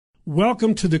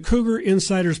Welcome to the Cougar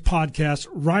Insiders Podcast,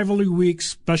 Rivalry Week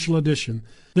Special Edition.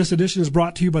 This edition is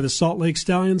brought to you by the Salt Lake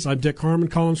Stallions. I'm Dick Harmon,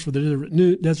 columnist for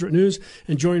the Deseret News,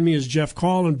 and joining me is Jeff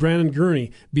Call and Brandon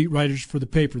Gurney, beat writers for the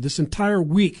paper. This entire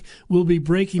week, we'll be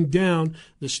breaking down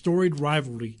the storied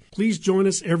rivalry. Please join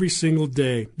us every single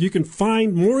day. You can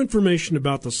find more information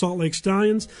about the Salt Lake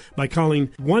Stallions by calling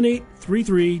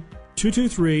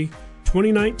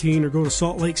 1-833-223-2019 or go to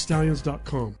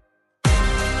saltlakestallions.com.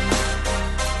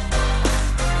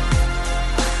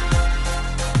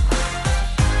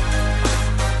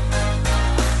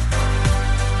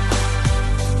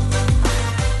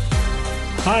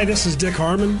 Hi, this is Dick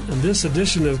Harmon, and this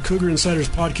edition of Cougar Insiders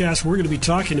Podcast, we're going to be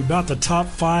talking about the top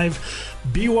 5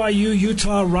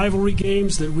 BYU-Utah rivalry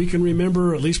games that we can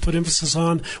remember, or at least put emphasis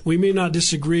on. We may not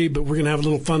disagree, but we're going to have a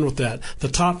little fun with that. The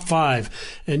top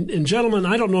 5. And gentlemen,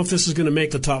 I don't know if this is going to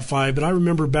make the top 5, but I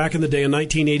remember back in the day in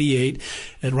 1988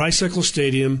 at Rice-Eccles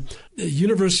Stadium, the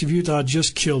University of Utah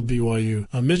just killed BYU.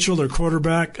 Mitchell, their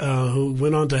quarterback, who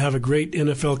went on to have a great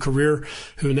NFL career,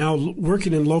 who now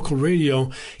working in local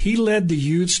radio, he led the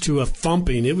Utes to a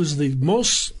thumping. It was the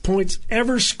most points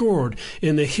ever scored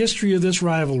in the history of this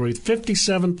rivalry.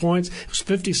 57 points. It was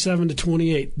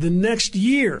 57-28. The next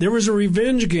year, there was a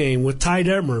revenge game with Ty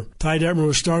Detmer. Ty Detmer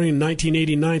was starting in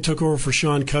 1989, took over for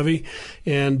Sean Covey,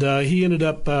 and he ended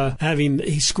up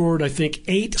he scored, I think,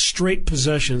 8 straight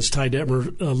possessions. Ty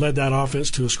Detmer led that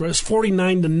offense to a score. It was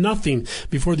 49-0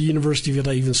 before the University of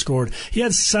Utah even scored. He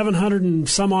had 700 and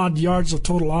some odd yards of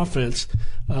total offense.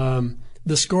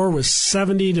 The score was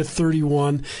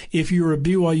 70-31. If you're a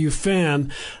BYU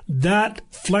fan, that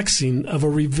flexing of a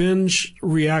revenge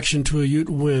reaction to a Ute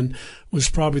win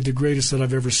was probably the greatest that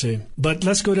I've ever seen. But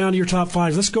let's go down to your top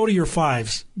 5s. Let's go to your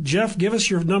 5s. Jeff, give us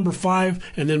your number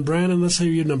 5, and then Brandon, let's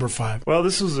hear your number 5. Well,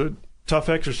 this was a tough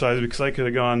exercise because I could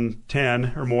have gone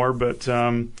 10 or more, but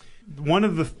one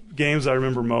of the games I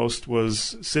remember most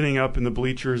was sitting up in the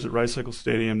bleachers at Rice-Eccles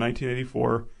Stadium,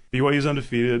 1984. BYU's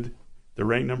undefeated. They're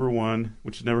ranked number 1,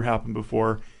 which had never happened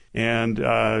before. And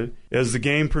as the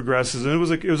game progresses, and it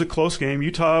was a close game.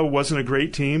 Utah wasn't a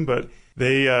great team, but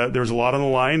there was a lot on the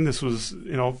line. This is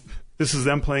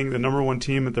them playing the number 1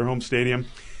 team at their home stadium.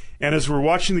 And as we're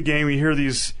watching the game, we hear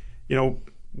these,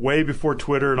 way before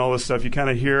Twitter and all this stuff, you kind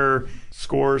of hear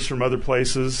scores from other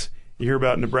places. You hear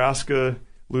about Nebraska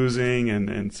losing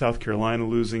and South Carolina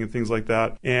losing and things like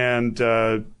that. And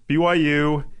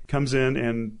BYU comes in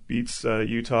and beats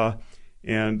Utah.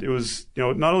 And it was,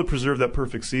 not only preserved that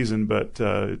perfect season, but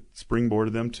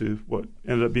springboarded them to what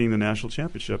ended up being the national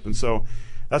championship. And so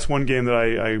that's one game that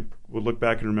I would look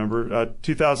back and remember.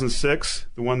 2006,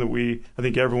 the one that I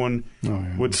think everyone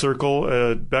would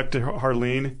circle, back to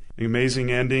Harline, an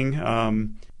amazing ending,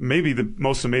 maybe the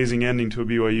most amazing ending to a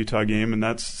BYU-Utah game, and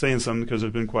that's saying something because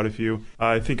there's been quite a few.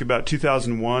 I think about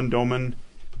 2001, Doman,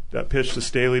 that pitch to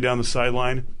Staley down the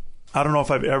sideline. I don't know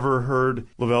if I've ever heard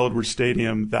LaVell Edwards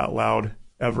Stadium that loud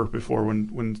ever before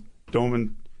when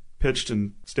Doman pitched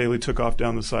and Staley took off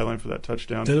down the sideline for that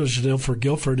touchdown. Then it was Janelle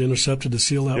Gilford intercepted to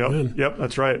seal that win. Yep,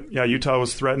 that's right. Yeah, Utah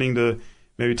was threatening to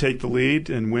maybe take the lead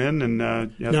and win, and now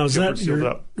is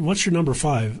that what's your number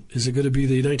 5? Is it going to be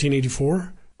the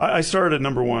 1984? I started at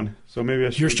number 1, so maybe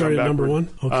I should. You're starting at number 1?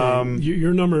 Okay.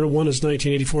 Your number 1 is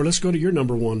 1984. Let's go to your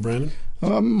number 1, Brandon.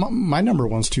 My number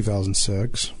 1's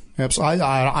 2006.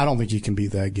 I don't think you can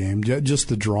beat that game. Just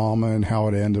the drama and how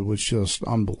it ended was just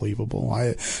unbelievable.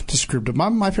 My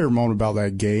favorite moment about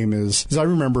that game is I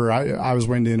remember I was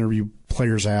waiting to interview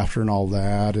players after and all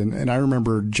that. And I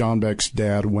remember John Beck's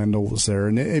dad, Wendell, was there.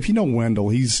 And if you know Wendell,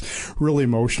 he's really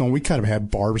emotional. We kind of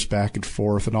had barbs back and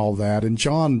forth and all that. And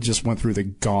John just went through the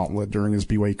gauntlet during his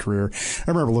BYU career. I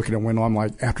remember looking at Wendell, I'm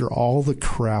like, after all the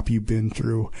crap you've been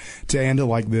through to end it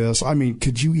like this, I mean,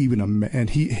 could you even and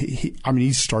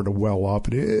he started to well up.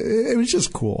 And it was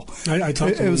just cool.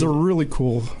 It was a really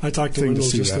cool I talked to Wendell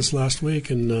just this last week.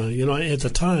 And, at the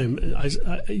time,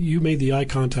 you made the eye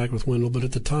contact with Wendell, but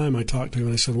at the time I talked to him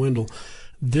and I said, Wendell,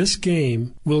 this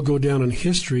game will go down in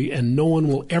history and no one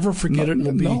will ever forget it.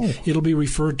 And it'll be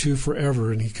referred to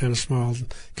forever. And he kind of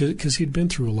smiled because he'd been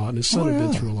through a lot and his son had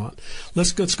been through a lot.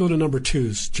 Let's go to number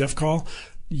 2s. Jeff Call,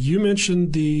 you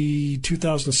mentioned the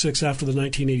 2006 after the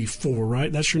 1984,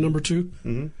 right? That's your number 2?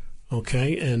 Mm-hmm.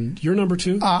 Okay, and your number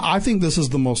 2? I think this is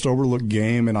the most overlooked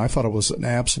game, and I thought it was an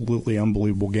absolutely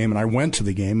unbelievable game. And I went to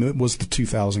the game. It was the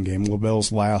 2000 game,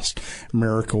 LaVell's last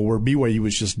miracle, where BYU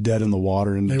was just dead in the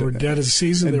water. And they were dead as a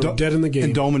season. They were dead in the game.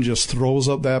 And Doman just throws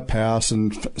up that pass,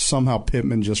 and somehow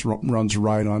Pittman just runs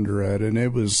right under it. And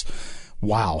it was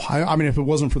wow. I mean, if it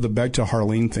wasn't for the Beck to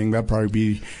Harleen thing, that'd probably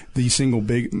be the single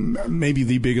maybe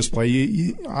the biggest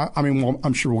play. I mean, well,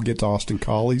 I'm sure we'll get to Austin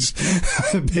Colley's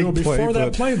big before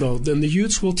that play, though, then the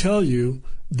Utes will tell you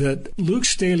that Luke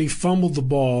Staley fumbled the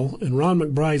ball, and Ron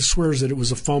McBride swears that it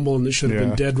was a fumble and it should have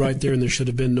been dead right there, and there should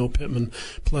have been no Pittman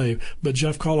play. But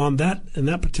Jeff Call, on that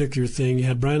particular thing, you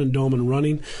had Brandon Doman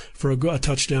running for a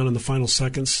touchdown in the final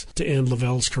seconds to end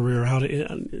Lavelle's career.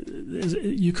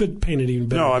 You could paint it even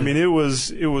better. No, I mean it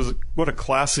was what a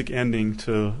classic ending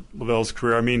to Lavelle's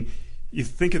career. I mean, you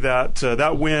think of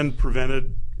that win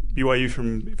prevented BYU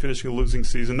from finishing a losing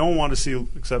season. No one wanted to see,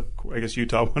 except I guess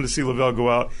Utah, wanted to see Lavelle go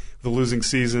out with a losing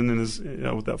season and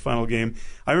with that final game.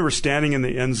 I remember standing in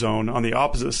the end zone on the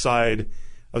opposite side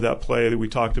of that play that we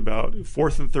talked about,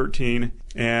 4th and 13,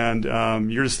 and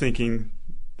you're just thinking,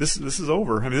 this is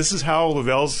over. I mean, this is how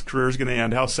Lavelle's career is going to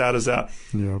end. How sad is that?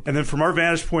 Yep. And then from our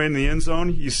vantage point in the end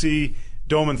zone, you see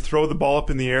Doman throw the ball up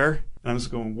in the air, and I'm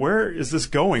just going, where is this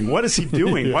going? What is he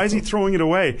doing? Yeah. Why is he throwing it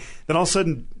away? Then all of a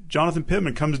sudden, Jonathan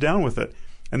Pittman comes down with it.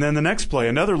 And then the next play,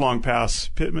 another long pass,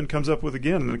 Pittman comes up with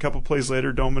again. And a couple plays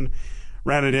later, Doman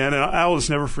ran it in. And I'll just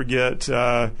never forget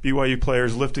BYU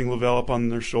players lifting Lavelle up on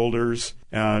their shoulders.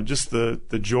 Just the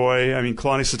joy. I mean,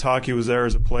 Kalani Sitake was there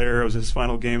as a player. It was his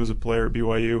final game as a player at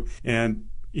BYU. And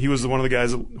he was one of the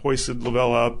guys that hoisted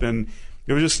Lavelle up. And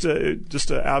it was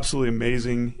just an absolutely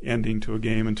amazing ending to a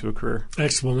game and to a career.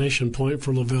 Exclamation point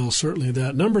for Lavelle, certainly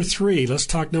that. Number 3, let's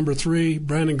talk number 3,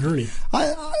 Brandon Gurney.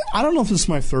 I don't know if this is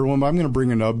my third one, but I'm going to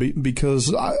bring it up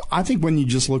because I think when you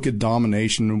just look at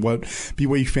domination and what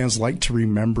BYU fans like to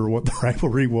remember what the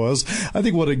rivalry was, I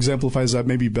think what exemplifies that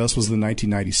maybe best was the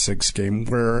 1996 game,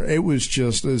 where it was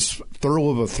just as thorough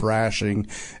of a thrashing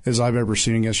as I've ever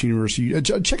seen against University.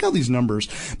 Check out these numbers.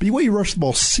 BYU rushed the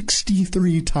ball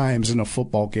 63 times in a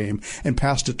football game and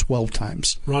passed it 12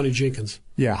 times. Ronnie Jenkins.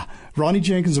 Yeah. Ronnie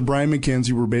Jenkins and Brian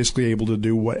McKenzie were basically able to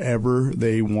do whatever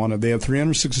they wanted. They had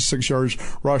 366 yards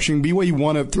rushing. BYU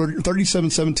won at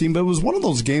 37-17, but it was one of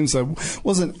those games that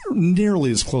wasn't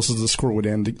nearly as close as the score would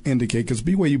indicate because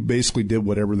BYU basically did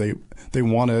whatever they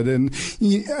wanted. And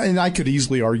I could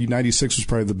easily argue 96 was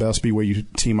probably the best BYU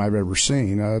team I've ever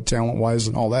seen, talent-wise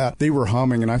and all that. They were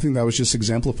humming, and I think that was just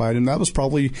exemplified. And that was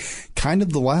probably kind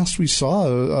of the last we saw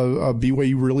of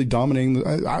BYU really dominating.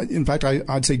 In fact,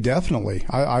 I'd say definitely.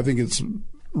 I think it's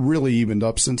really evened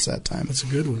up since that time. That's a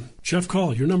good one. Jeff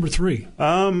Call, you're number 3.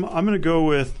 I'm going to go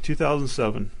with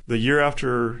 2007, the year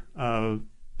after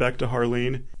Beck to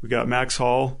Harleen. We got Max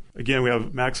Hall. Again, we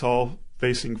have Max Hall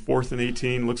facing 4th and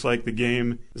 18. Looks like the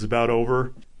game is about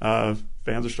over. Fans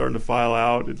are starting to file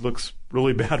out. It looks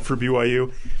really bad for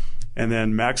BYU. And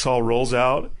then Max Hall rolls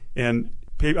out, and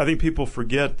I think people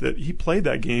forget that he played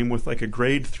that game with like a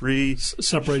grade 3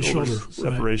 separated shoulder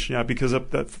separation. Right. Yeah, because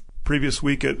up that previous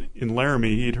week in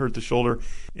Laramie, he had hurt the shoulder,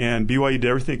 and BYU did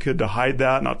everything it could to hide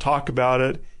that, not talk about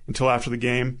it until after the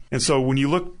game. And so when you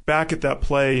look back at that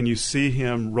play and you see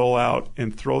him roll out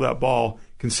and throw that ball,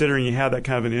 considering he had that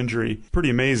kind of an injury,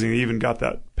 pretty amazing. He even got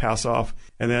that pass off.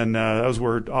 And then that was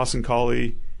where Austin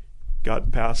Colley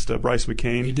got past Bryce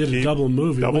McCain. He did a double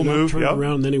move. He went out, turned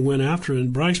around, and then he went after it.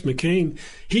 And Bryce McCain,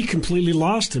 he completely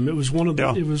lost him. It was one of the.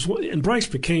 Yeah. And Bryce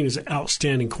McCain is an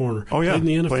outstanding corner. Oh yeah,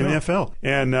 played in the NFL.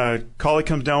 And Colley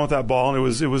comes down with that ball, and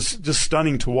it was just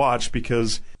stunning to watch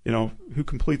because who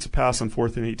completes a pass on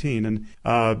 4th and 18, and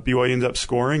BYU ends up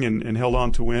scoring and held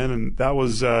on to win, and that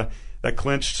was that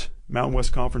clinched Mountain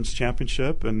West Conference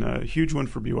championship, and a huge win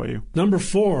for BYU. Number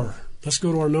 4. Let's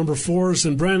go to our number 4s,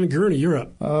 and Brandon Gurney, you're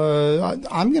up.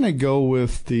 I'm going to go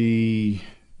with the.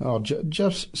 Oh,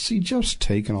 Jeff's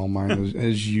taking all mine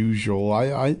as usual.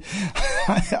 I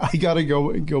got to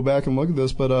go back and look at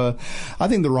this, but I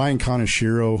think the Ryan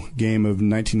Kaneshiro game of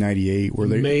 1998, where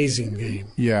amazing game.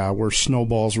 Yeah, where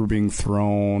snowballs were being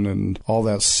thrown and all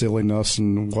that silliness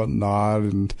and whatnot,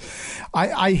 and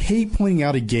I hate pointing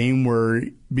out a game where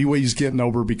BYU's getting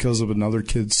over because of another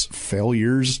kid's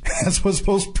failures. That's what's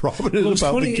most prominent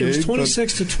about the game. It was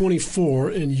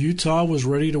 26-24, and Utah was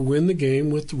ready to win the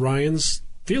game with Ryan's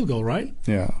field goal, right?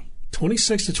 Yeah.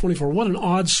 26-24. What an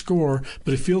odd score,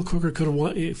 but a field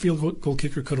goal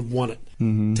kicker could have won it.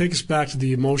 Mm-hmm. Take us back to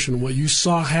the emotion, what you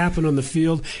saw happen on the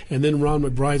field, and then Ron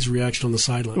McBride's reaction on the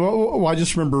sideline. Well, I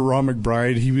just remember Ron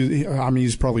McBride.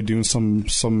 He's probably doing some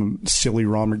silly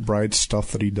Ron McBride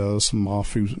stuff that he does, some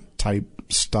Mafu type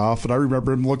stuff. And I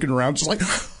remember him looking around just like,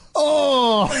 oh,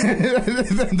 oh,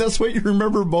 that's what you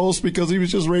remember most because he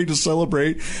was just ready to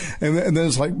celebrate. And then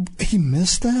it's like, he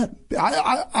missed that?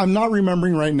 I'm not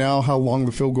remembering right now how long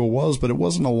the field goal was, but it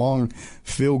wasn't a long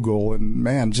field goal. And,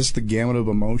 man, just the gamut of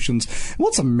emotions. And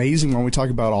what's amazing when we talk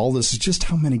about all this is just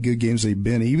how many good games they've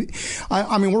been.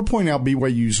 I mean, we're pointing out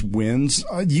BYU's wins.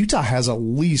 Utah has at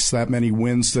least that many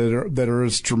wins that are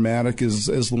as dramatic as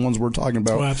the ones we're talking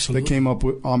about that came up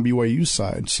on BYU's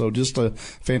side. So just a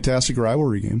fantastic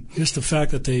rivalry game. Just the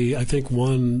fact that they, I think,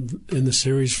 won in the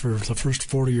series for the first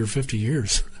 40 or 50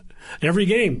 years. Every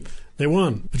game they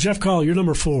won. But Jeff Call, you're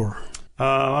number 4.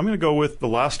 I'm going to go with the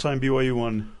last time BYU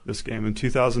won this game in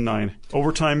 2009.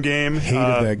 Overtime game.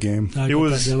 Hated that game. I put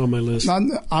that down on my list.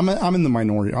 I'm in the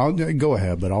minority. I'll go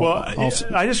ahead, but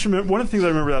I just remember one of the things I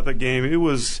remember about that game. It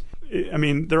was, I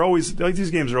mean, they're always like these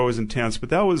games are always intense, but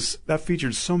that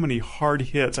featured so many hard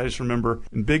hits. I just remember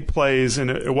and big plays,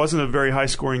 and it wasn't a very high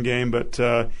scoring game, but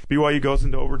BYU goes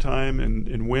into overtime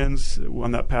and wins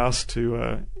on that pass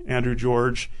to Andrew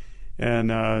George,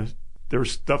 and there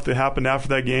was stuff that happened after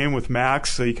that game with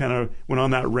Max. So he kind of went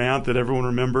on that rant that everyone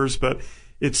remembers. But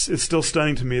it's still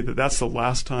stunning to me that that's the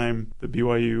last time that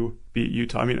BYU beat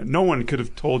Utah. I mean, no one could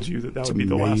have told you that would be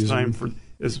the last time for,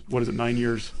 9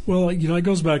 years? Well, it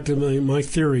goes back to my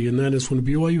theory, and that is when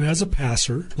BYU has a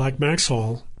passer like Max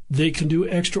Hall, they can do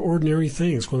extraordinary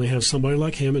things when they have somebody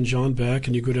like him and John Beck,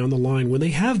 and you go down the line. When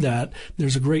they have that,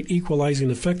 there's a great equalizing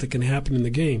effect that can happen in the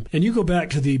game. And you go back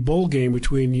to the bowl game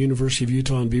between University of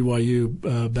Utah and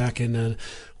BYU back in,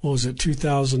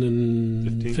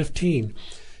 2015.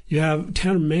 You have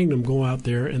Tanner Magnum go out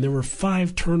there, and there were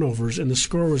 5 turnovers, and the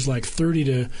score was like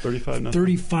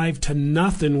 35 to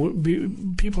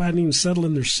nothing. People hadn't even settled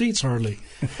in their seats hardly.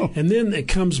 And then it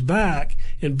comes back,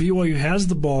 and BYU has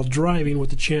the ball driving with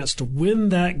the chance to win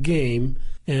that game.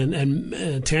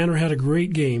 And Tanner had a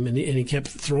great game, and he kept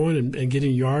throwing and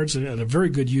getting yards and a very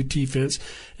good UT defense.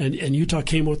 And Utah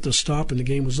came with the stop, and the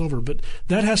game was over. But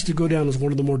that has to go down as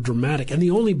one of the more dramatic and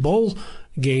the only bowl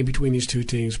game between these two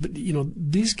teams. But,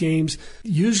 these games,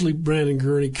 usually Brandon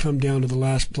Gurney come down to the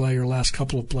last play or last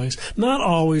couple of plays. Not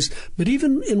always, but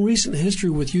even in recent history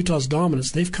with Utah's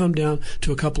dominance, they've come down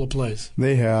to a couple of plays.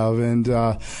 They have, and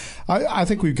I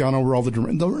think we've gone over all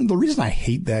the reason I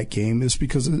hate that game is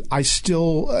because I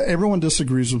still, everyone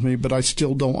disagrees with me, but I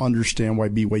still don't understand why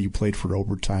BYU played for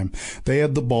overtime. They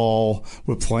had the ball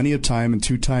with plenty of time and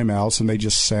 2 timeouts, and they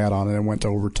just sat on it and went to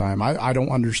overtime. I don't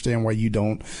understand why you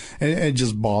don't, and it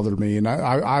just bothered me, and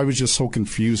I was just so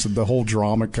confused that the whole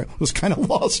drama was kind of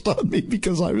lost on me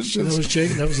because I was just...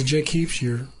 That was the Jake Heaps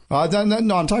year. No,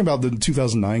 I'm talking about the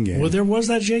 2009 game. Well, there was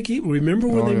that Jake Heaps. Remember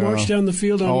when they marched down the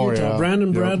field on Utah? Yeah.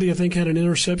 Brandon Bradley, I think, had an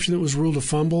interception that was ruled a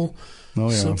fumble.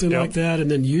 Something like that.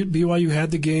 And then BYU had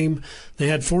the game. They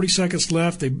had 40 seconds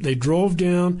left. They drove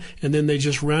down, and then they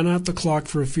just ran out the clock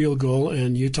for a field goal,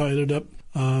 and Utah ended up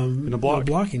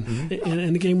blocking. Mm-hmm.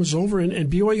 And the game was over, and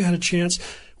BYU had a chance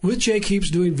with Jake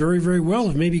Heaps doing very, very well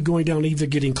of maybe going down, either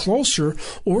getting closer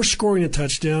or scoring a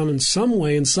touchdown in some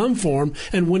way, in some form,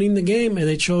 and winning the game. And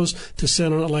they chose to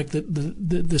set on it like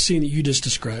the scene that you just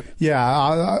described.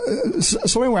 Yeah.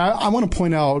 So anyway, I want to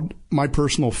point out my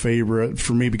personal favorite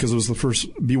for me because it was the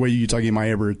first BYU Utah game I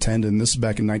ever attended, and this is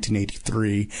back in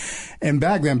 1983. And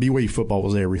back then, BYU football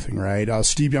was everything, right?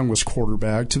 Steve Young was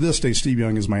quarterback. To this day, Steve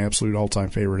Young is my absolute all-time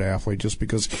favorite athlete just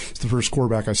because it's the first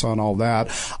quarterback I saw and all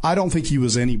that. I don't think he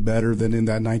was any better than in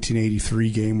that 1983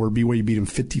 game where BYU beat him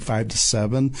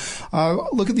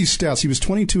 55-7. Look at these stats. He was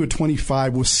 22 of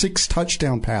 25 with 6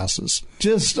 touchdown passes.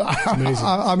 Just, amazing.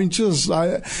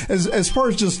 As far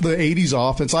as just the 80s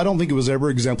offense, I don't think it was ever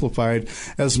exemplified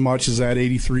as much as that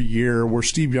 83 year where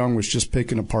Steve Young was just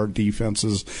picking apart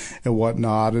defenses and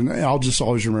whatnot. And I'll just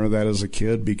always remember that as a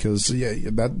kid because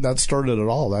that started it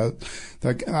all.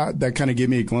 That kind of gave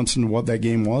me a glimpse into what that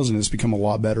game was, and it's become a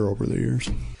lot better over the years.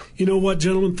 You know what,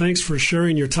 gentlemen? Thanks for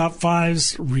sharing your top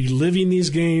 5s, reliving these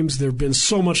games. There have been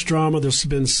so much drama. There's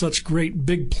been such great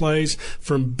big plays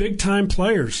from big-time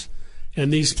players.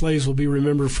 And these plays will be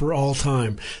remembered for all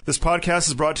time. This podcast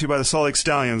is brought to you by the Salt Lake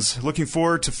Stallions. Looking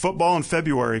forward to football in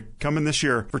February, coming this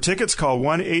year. For tickets, call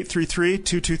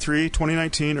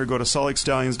 1-833-223-2019 or go to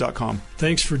saltlakestallions.com.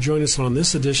 Thanks for joining us on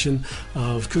this edition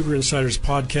of Cougar Insiders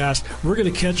Podcast. We're going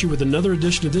to catch you with another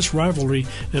edition of this rivalry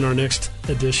in our next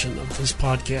edition of this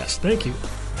podcast. Thank you.